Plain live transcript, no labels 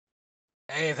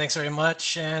Hey, thanks very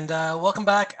much, and welcome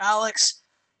back, Alex.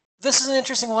 This is an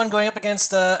interesting one going up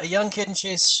against a young kid in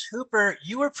Chase Hooper.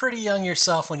 You were pretty young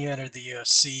yourself when you entered the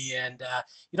UFC, and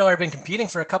I've been competing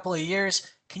for a couple of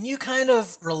years. Can you kind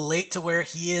of relate to where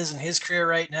he is in his career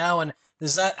right now, and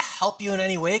does that help you in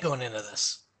any way going into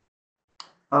this?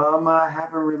 I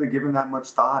haven't really given that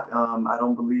much thought. I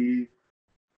don't believe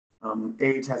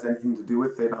age has anything to do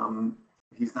with it.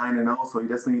 He's 9-0, so he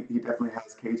definitely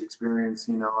has cage experience.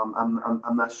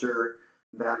 I'm not sure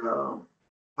that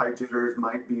fight jitters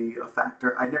might be a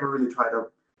factor. I never really try to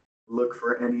look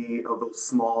for any of those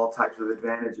small types of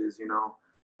advantages.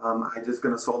 I'm just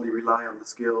going to solely rely on the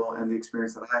skill and the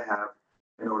experience that I have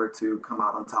in order to come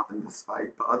out on top in this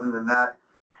fight. But other than that,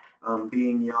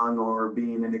 being young or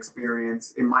being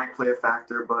inexperienced, it might play a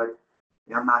factor, but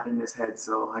yeah, I'm not in his head,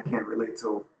 so I can't relate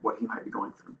to what he might be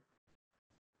going through.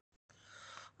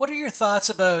 What are your thoughts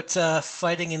about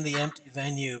fighting in the empty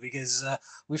venue? Because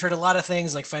we've heard a lot of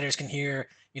things like fighters can hear,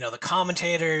 the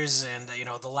commentators and,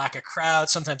 the lack of crowd.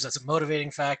 Sometimes that's a motivating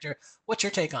factor. What's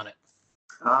your take on it?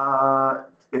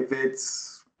 If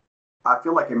it's, I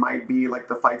feel like it might be like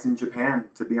the fights in Japan,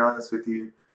 to be honest with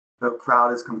you. The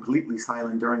crowd is completely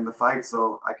silent during the fight,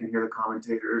 so I can hear the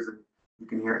commentators and you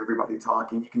can hear everybody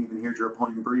talking. You can even hear your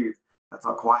opponent breathe. That's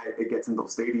how quiet it gets in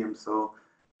those stadiums. So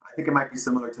I think it might be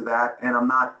similar to that. And I'm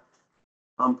not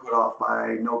put off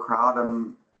by no crowd.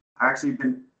 I actually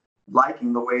been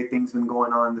liking the way things been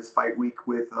going on this fight week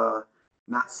with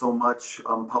not so much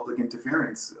public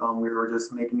interference. We were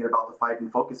just making it about the fight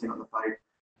and focusing on the fight.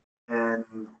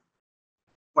 And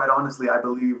quite honestly, I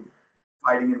believe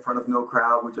fighting in front of no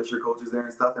crowd with just your coaches there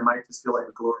and stuff, it might just feel like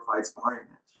a glorified sparring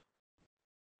match.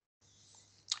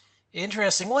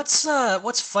 Interesting. What's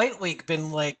fight week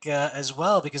been like as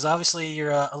well? Because obviously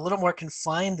you're a little more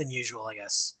confined than usual, I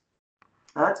guess.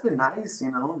 That's been nice,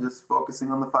 just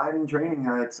focusing on the fight and training.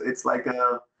 It's like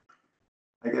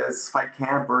I guess fight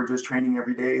camp or just training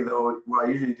every day. Though what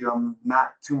I usually do, I'm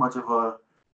not too much of a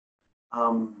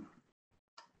um,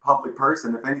 public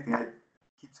person. If anything, I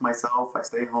keep to myself. I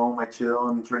stay home, I chill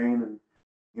and train,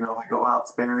 and I go out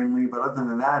sparingly. But other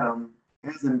than that,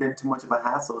 it hasn't been too much of a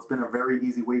hassle. It's been a very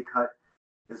easy weight cut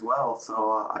as well.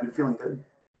 So I've been feeling good.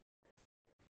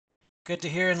 Good to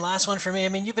hear. And last one for me. I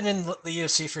mean, you've been in the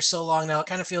UFC for so long now. It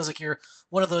kind of feels like you're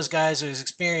one of those guys who's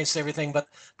experienced everything. But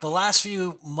the last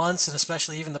few months, and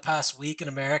especially even the past week in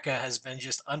America, has been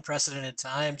just unprecedented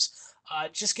times.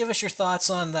 Just give us your thoughts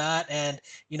on that. And,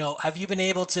 have you been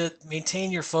able to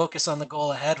maintain your focus on the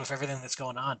goal ahead with everything that's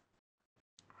going on?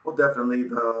 Well, definitely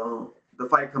the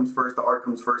fight comes first, the art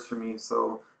comes first for me.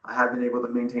 So I have been able to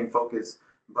maintain focus,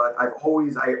 but I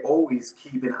always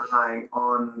keep an eye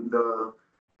on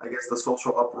I guess, the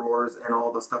social uproars and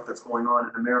all the stuff that's going on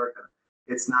in America.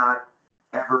 It's not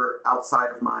ever outside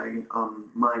of my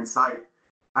mind sight.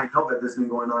 I know that this has been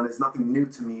going on. It's nothing new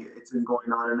to me. It's been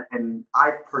going on, and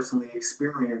I personally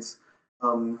experience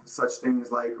such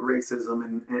things like racism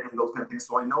and those kind of things.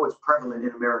 So I know it's prevalent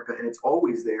in America, and it's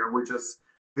always there. We're just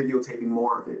videotaping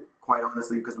more of it, quite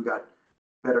honestly, because we got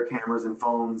better cameras and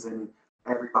phones, and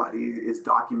everybody is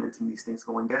documenting these things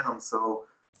going down. So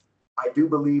I do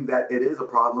believe that it is a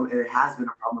problem, and it has been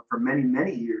a problem for many,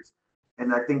 many years.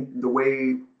 And I think the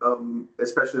way,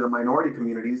 especially the minority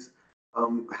communities,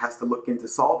 has to look into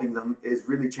solving them is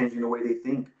really changing the way they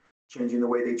think, changing the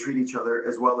way they treat each other,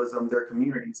 as well as their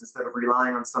communities, instead of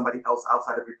relying on somebody else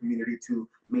outside of your community to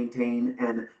maintain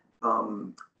and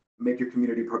make your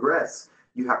community progress.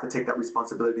 You have to take that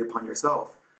responsibility upon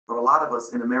yourself. But a lot of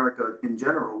us in America in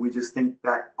general, we just think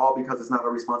that all because it's not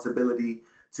our responsibility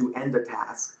to end a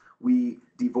task, we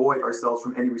devoid ourselves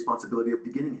from any responsibility of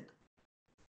beginning it.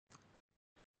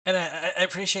 And I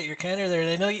appreciate your candor there. And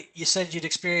I know you said you'd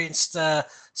experienced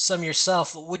some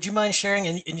yourself. Would you mind sharing?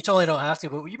 And you totally don't have to,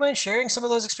 but would you mind sharing some of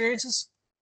those experiences?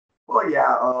 Well,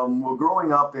 yeah. Well,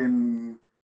 growing up in,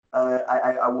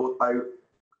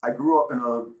 I grew up in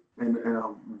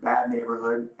a bad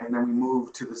neighborhood, and then we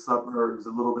moved to the suburbs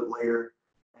a little bit later,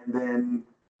 and then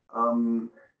um,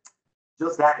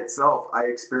 just that itself, I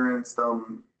experienced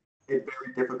it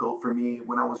very difficult for me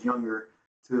when I was younger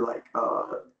to like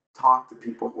talk to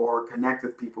people or connect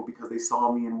with people because they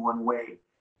saw me in one way,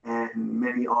 and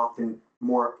many often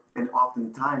more and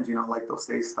oftentimes, like they'll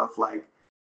say stuff like,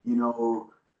 you know,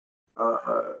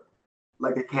 uh,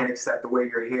 like they can't accept the way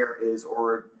your hair is,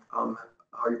 or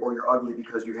you're ugly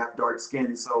because you have dark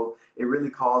skin. So it really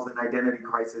caused an identity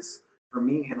crisis for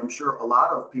me, and I'm sure a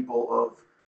lot of people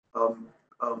of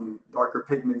darker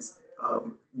pigments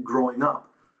growing up.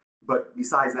 But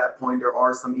besides that point, there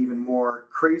are some even more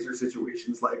crazier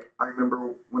situations. Like I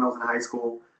remember when I was in high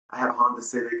school, I had a Honda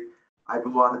Civic. I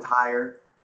blew out a tire,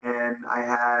 and I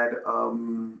had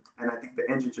and I think the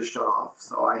engine just shut off,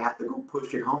 so I had to go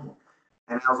push it home.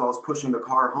 And as I was pushing the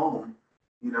car home,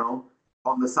 you know,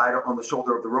 on the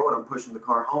shoulder of the road, I'm pushing the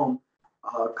car home.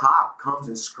 A cop comes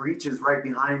and screeches right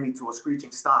behind me to a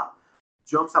screeching stop,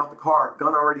 jumps out the car,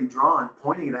 gun already drawn,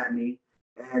 pointing it at me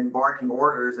and barking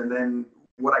orders. And then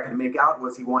what I could make out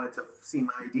was he wanted to see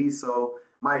my ID. So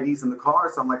my ID's in the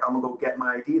car. So I'm like, I'm gonna go get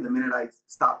my ID. The minute I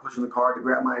stop pushing the car to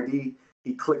grab my ID,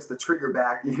 he clicks the trigger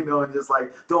back, and just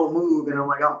like, don't move. And I'm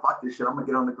like, oh, fuck this shit. I'm gonna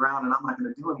get on the ground and I'm not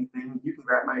gonna do anything. You can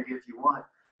grab my ID if you want.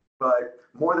 But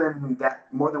more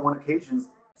than one occasion,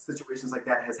 situations like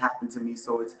that has happened to me.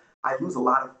 So I lose a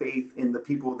lot of faith in the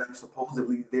people that are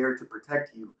supposedly there to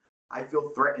protect you. I feel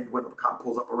threatened when a cop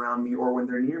pulls up around me or when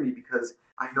they're near me because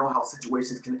I know how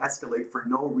situations can escalate for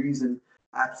no reason.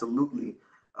 Absolutely.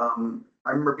 I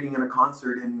remember being in a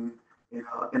concert in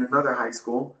another high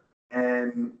school,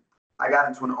 and I got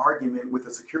into an argument with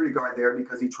a security guard there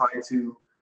because he tried to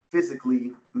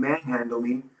physically manhandle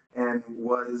me and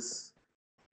was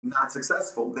not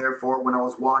successful. Therefore, when I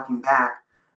was walking back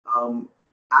um,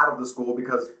 out of the school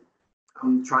because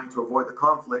I'm trying to avoid the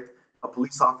conflict, a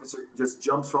police officer just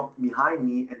jumps from behind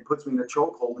me and puts me in a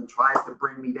chokehold and tries to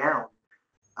bring me down.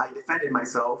 I defended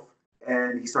myself,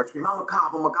 and he starts screaming, I'm a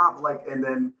cop," like, and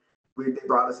then they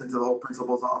brought us into the whole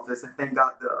principal's office, and thank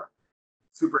God the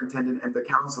superintendent and the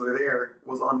counselor there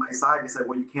was on my side. He said,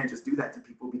 well, you can't just do that to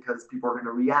people because people are going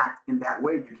to react in that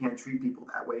way. You can't treat people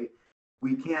that way.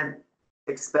 We can't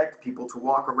expect people to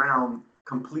walk around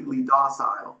completely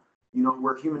docile.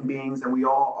 We're human beings and we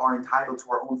all are entitled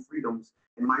to our own freedoms.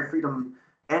 And my freedom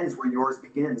ends where yours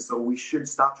begins. So we should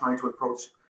stop trying to approach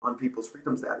on people's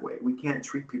freedoms that way. We can't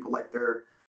treat people like they're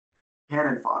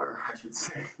cannon fodder, I should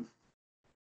say.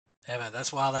 Yeah, man,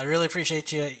 that's wild. I really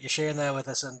appreciate you sharing that with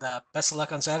us, and best of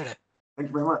luck on Saturday. Thank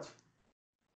you very much.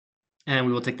 And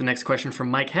we will take the next question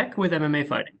from Mike Heck with MMA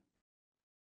Fighting.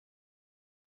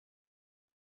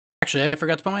 Actually, I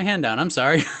forgot to put my hand down. I'm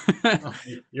sorry.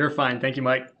 You're fine. Thank you,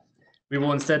 Mike. We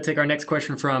will instead take our next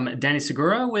question from Danny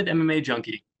Segura with MMA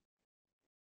Junkie.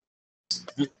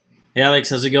 Hey, Alex,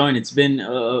 how's it going? It's been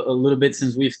a little bit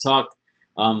since we've talked.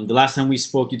 The last time we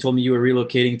spoke, you told me you were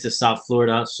relocating to South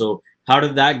Florida. So how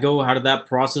did that go? How did that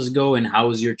process go? And how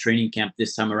was your training camp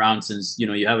this time around since,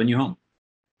 you have a new home?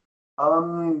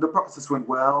 The process went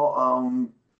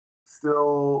well.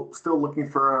 Still looking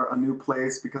for a new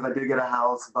place because I did get a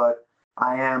house, but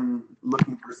I am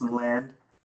looking for some land.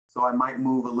 So I might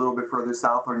move a little bit further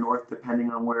south or north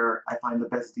depending on where I find the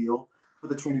best deal. But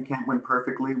the training camp went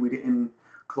perfectly. We didn't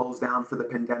close down for the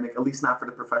pandemic, at least not for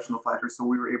the professional fighters. So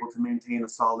we were able to maintain a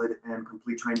solid and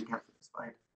complete training camp for this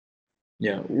fight.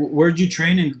 Yeah. Where'd you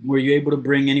train, and were you able to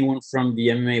bring anyone from the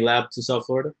MMA lab to South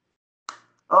Florida?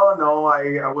 Oh, no,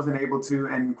 I wasn't able to.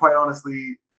 And quite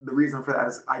honestly, the reason for that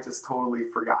is I just totally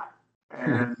forgot.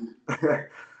 And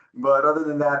but other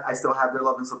than that, I still have their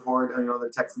love and support. And, they're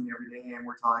texting me every day and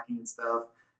we're talking and stuff.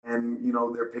 And,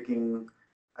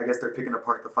 I guess they're picking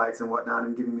apart the fights and whatnot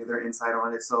and giving me their insight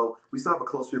on it. So we still have a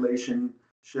close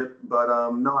relationship. But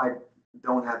no, I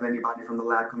don't have anybody from the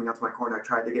lab coming out to my corner. I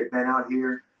tried to get Ben out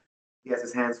here. He has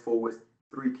his hands full with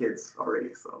 3 kids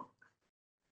already. So.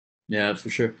 Yeah, for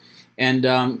sure. And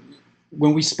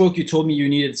when we spoke, you told me you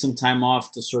needed some time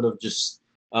off to sort of just,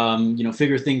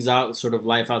 figure things out, sort of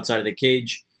life outside of the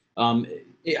cage. Now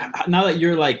that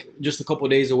you're like just a couple of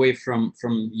days away from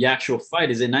the actual fight,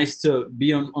 is it nice to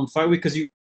be on Fight Week? Because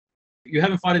you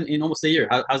haven't fought in almost a year.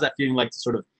 How's that feeling like to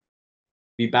sort of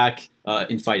be back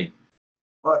in fighting?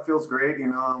 Well, it feels great.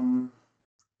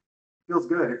 Feels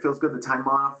good. It feels good. The time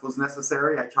off was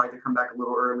necessary. I tried to come back a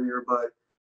little earlier, but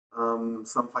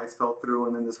some fights fell through,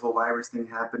 and then this whole virus thing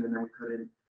happened, and then we couldn't.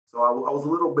 So I was a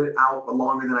little bit out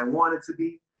longer than I wanted to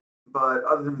be, but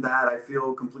other than that, I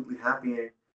feel completely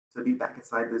happy to be back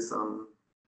inside this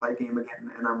fight game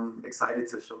again, and I'm excited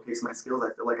to showcase my skills.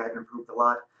 I feel like I've improved a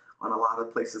lot on a lot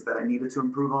of places that I needed to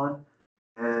improve on,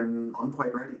 and I'm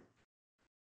quite ready.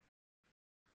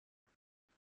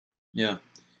 Yeah.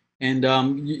 And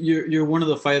you're one of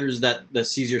the fighters that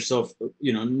sees yourself,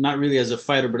 not really as a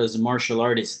fighter, but as a martial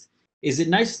artist. Is it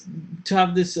nice to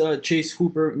have this Chase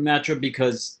Hooper matchup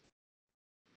because,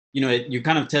 you're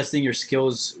kind of testing your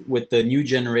skills with the new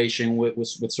generation,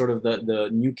 with sort of the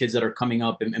new kids that are coming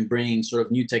up and bringing sort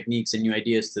of new techniques and new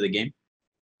ideas to the game?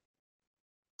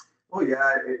 Oh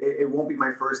yeah, it won't be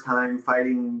my first time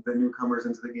fighting the newcomers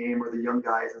into the game or the young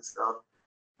guys and stuff.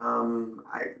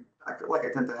 I feel like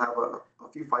I tend to have a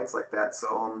few fights like that.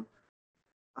 So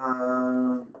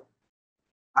I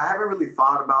haven't really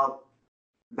thought about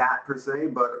that per se,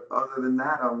 but other than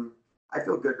that, I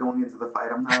feel good going into the fight.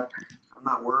 I'm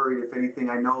not worried. If anything,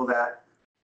 I know that,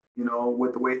 you know,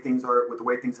 with the way things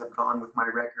have gone with my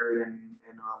record and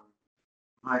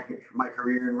my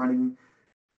career in running,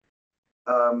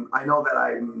 I know that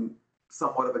I'm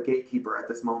somewhat of a gatekeeper at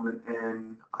this moment,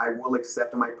 and I will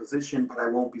accept my position, but I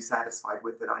won't be satisfied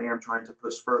with it. I am trying to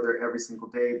push further every single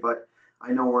day, but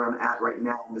I know where I'm at right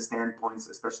now in the standpoints,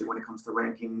 especially when it comes to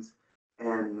rankings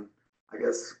and I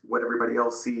guess what everybody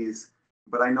else sees.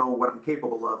 But I know what I'm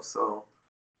capable of. So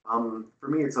for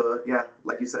me, it's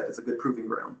like you said, it's a good proving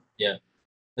ground. Yeah.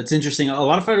 That's interesting. A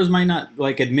lot of fighters might not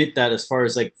like admit that as far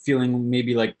as like feeling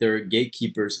maybe like they're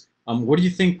gatekeepers. What do you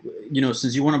think, you know,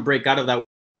 since you want to break out of that,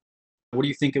 what do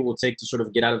you think it will take to sort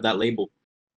of get out of that label?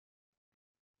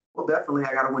 Well, definitely,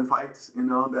 I got to win fights. You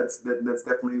know, that's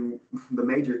definitely the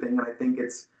major thing, and I think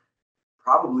it's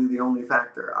probably the only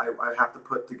factor. I have to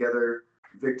put together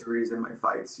victories in my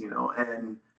fights. You know,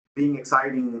 and being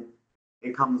exciting,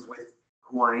 it comes with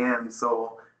who I am.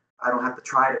 So I don't have to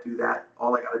try to do that.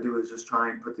 All I got to do is just try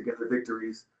and put together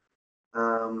victories.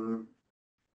 Um,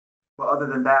 but other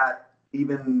than that,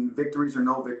 even victories or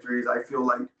no victories, I feel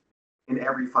like in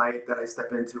every fight that I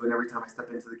step into and every time I step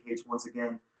into the cage, once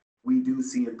again, we do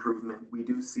see improvement. We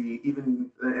do see even,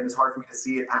 and it's hard for me to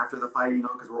see it after the fight, you know,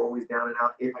 because we're always down and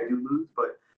out if I do lose,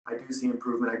 but I do see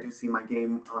improvement. I do see my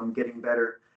game getting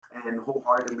better, and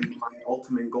wholeheartedly, my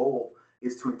ultimate goal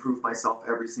is to improve myself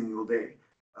every single day.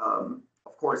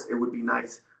 Of course, it would be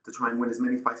nice to try and win as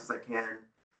many fights as I can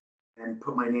and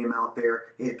put my name out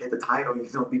there, get the title, you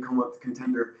know, become a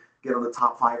contender, get on the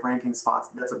top 5 ranking spots.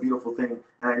 That's a beautiful thing.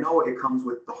 And I know it comes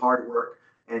with the hard work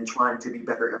and trying to be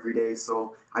better every day.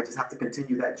 So I just have to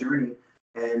continue that journey.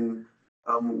 And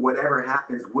whatever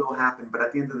happens will happen. But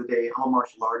at the end of the day, I'm a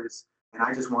martial artist and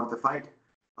I just want to fight.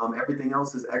 Everything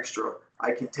else is extra.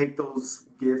 I can take those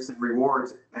gifts and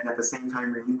rewards and at the same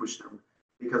time relinquish them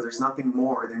because there's nothing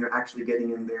more than you're actually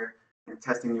getting in there and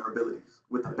testing your abilities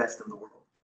with the best in the world.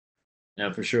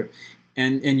 Yeah, for sure.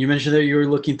 And you mentioned that you were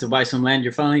looking to buy some land.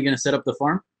 You're finally going to set up the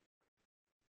farm?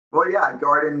 Well, yeah, I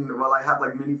garden. Well, I have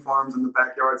like mini farms in the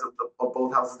backyards of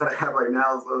both houses that I have right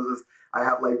now. So I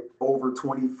have like over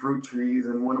 20 fruit trees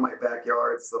in one of my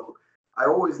backyards. So I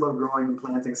always love growing and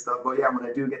planting stuff. But yeah, when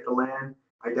I do get the land,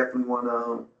 I definitely want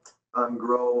to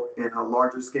grow in a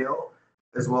larger scale,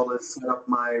 as well as set up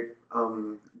my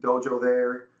dojo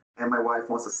there. And my wife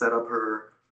wants to set up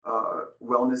her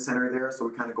wellness center there. So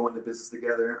we kind of go into business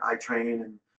together. I train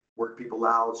and work people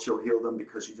out. She'll heal them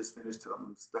because she just finished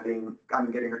getting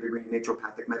her degree in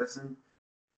naturopathic medicine.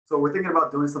 So we're thinking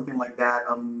about doing something like that.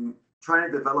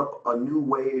 Trying to develop a new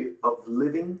way of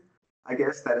living, I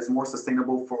guess, that is more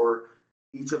sustainable for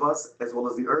each of us as well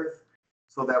as the earth,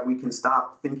 so that we can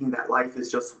stop thinking that life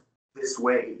is just this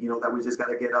way, you know, that we just got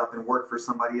to get up and work for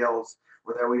somebody else,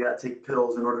 or that we got to take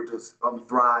pills in order to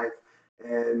thrive.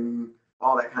 And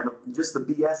all that kind of just the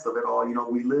BS of it all. You know,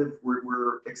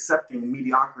 we're accepting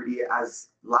mediocrity as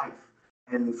life.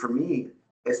 And for me,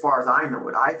 as far as I know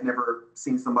it, I've never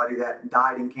seen somebody that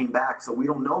died and came back. So we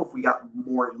don't know if we got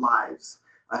more lives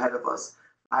ahead of us.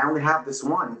 I only have this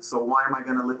one. So why am I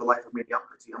going to live a life of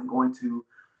mediocrity? I'm going to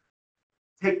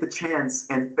take the chance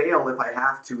and fail if I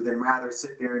have to, than rather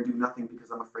sit there and do nothing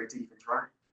because I'm afraid to even try.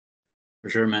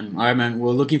 For sure, man. All right, man. We're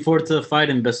looking forward to the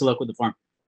fight and best of luck with the farm.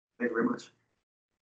 Thank you very much.